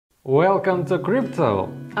Welcome to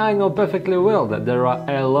crypto! I know perfectly well that there are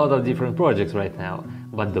a lot of different projects right now,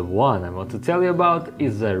 but the one I want to tell you about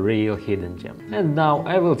is a real hidden gem. And now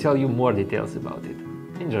I will tell you more details about it.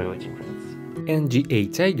 Enjoy watching, friends.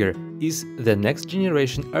 NGATIGER is the next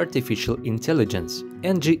generation artificial intelligence.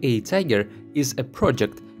 NGATIGER is a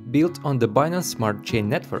project built on the Binance Smart Chain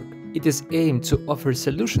network. It is aimed to offer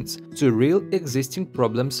solutions to real existing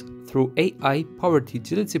problems through AI-powered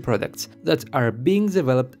utility products that are being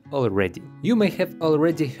developed already. You may have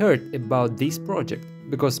already heard about this project,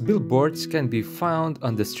 because billboards can be found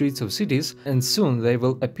on the streets of cities and soon they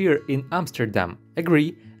will appear in Amsterdam.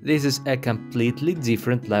 Agree, this is a completely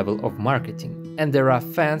different level of marketing. And there are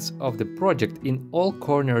fans of the project in all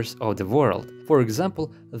corners of the world. For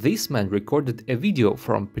example, this man recorded a video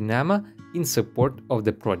from Panama in support of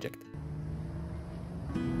the project.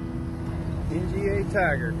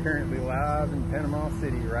 NGATIGER currently live in Panama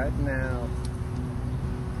City right now.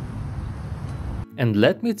 And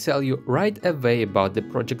let me tell you right away about the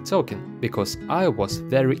project token, because I was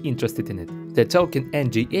very interested in it. The token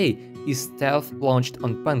NGA is stealth launched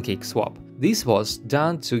on PancakeSwap. This was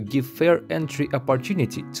done to give fair entry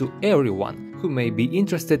opportunity to everyone who may be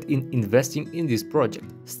interested in investing in this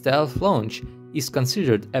project. Stealth launch is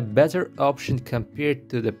considered a better option compared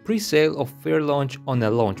to the pre-sale of fair launch on a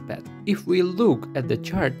launchpad. If we look at the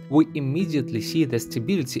chart, we immediately see the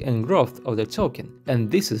stability and growth of the token, and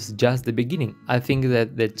this is just the beginning. I think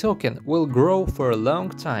that the token will grow for a long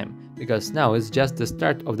time, because now it's just the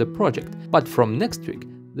start of the project, but from next week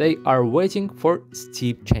they are waiting for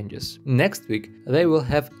steep changes. Next week they will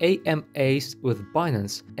have AMAs with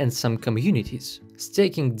Binance and some communities.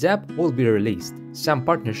 Staking dApp will be released, some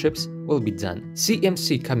partnerships will be done.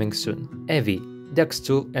 CMC coming soon, EVI, DEX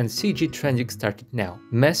tool and CG trending started now.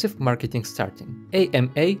 Massive marketing starting.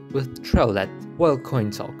 AMA with Trellet, while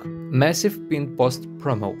CoinTalk. Massive pin post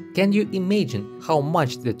promo. Can you imagine how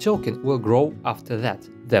much the token will grow after that?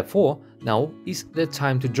 Therefore, now is the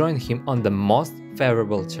time to join him on the most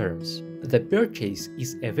favorable terms. The purchase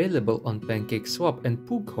is available on PancakeSwap and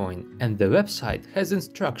PooCoin, and the website has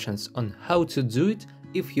instructions on how to do it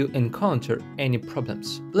if you encounter any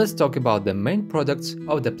problems. Let's talk about the main products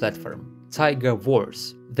of the platform. Tiger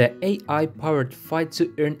Wars. The AI-powered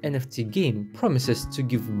fight-to-earn NFT game promises to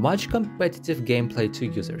give much competitive gameplay to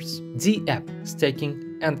users. dApp,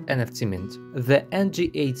 staking and NFT mint. The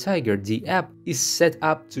NGATIGER dApp is set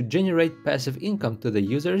up to generate passive income to the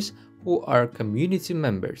users who are community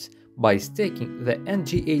members by staking the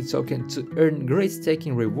NGA token to earn great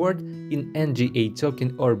staking reward in NGA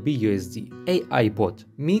token or BUSD. AI bot.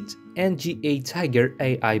 Meet NGATIGER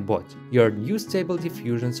AI bot, your new Stable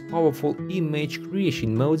Diffusion's powerful image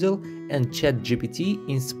creation model and ChatGPT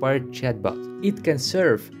inspired chatbot. It can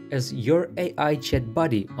serve as your AI chat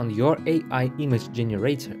buddy on your AI image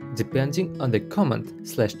generator, depending on the command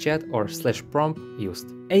 /chat or /prompt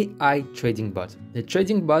used. AI trading bot. The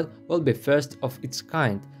trading bot will be first of its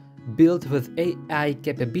kind, built with AI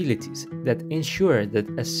capabilities that ensure that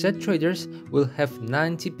asset traders will have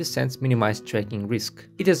 90% minimized tracking risk.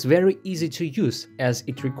 It is very easy to use as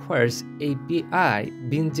it requires API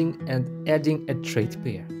binding and adding a trade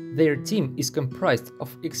pair. Their team is comprised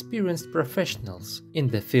of experienced professionals in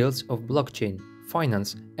the fields of blockchain,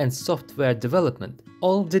 finance and software development,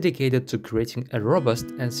 all dedicated to creating a robust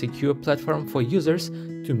and secure platform for users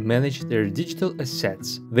to manage their digital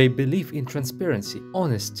assets. They believe in transparency,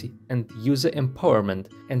 honesty and user empowerment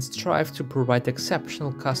and strive to provide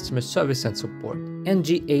exceptional customer service and support.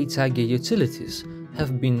 NGATIGER utilities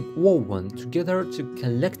have been woven together to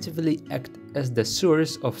collectively act as the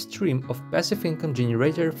source of stream of passive income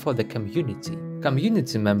generator for the community.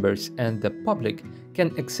 Community members and the public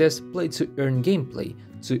can access play-to-earn gameplay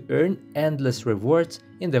to earn endless rewards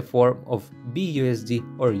in the form of BUSD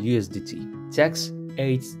or USDT. Tax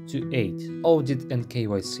 8 to 8, audit and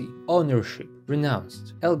KYC, ownership,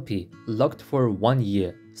 renounced, LP, locked for 1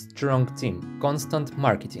 year, strong team, constant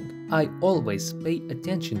marketing. I always pay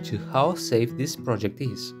attention to how safe this project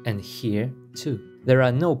is, and here too. There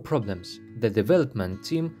are no problems. The development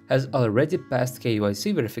team has already passed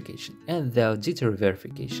KYC verification and the auditor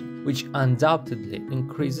verification, which undoubtedly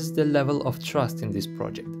increases the level of trust in this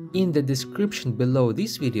project. In the description below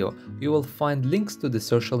this video, you will find links to the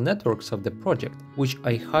social networks of the project, which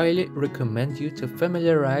I highly recommend you to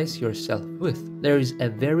familiarize yourself with. There is a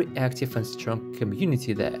very active and strong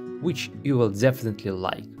community there, which you will definitely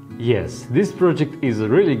like. Yes, this project is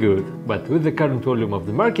really good, but with the current volume of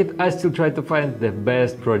the market, I still try to find the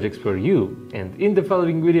best projects for you, and in the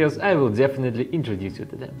following videos I will definitely introduce you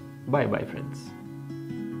to them. Bye bye, friends.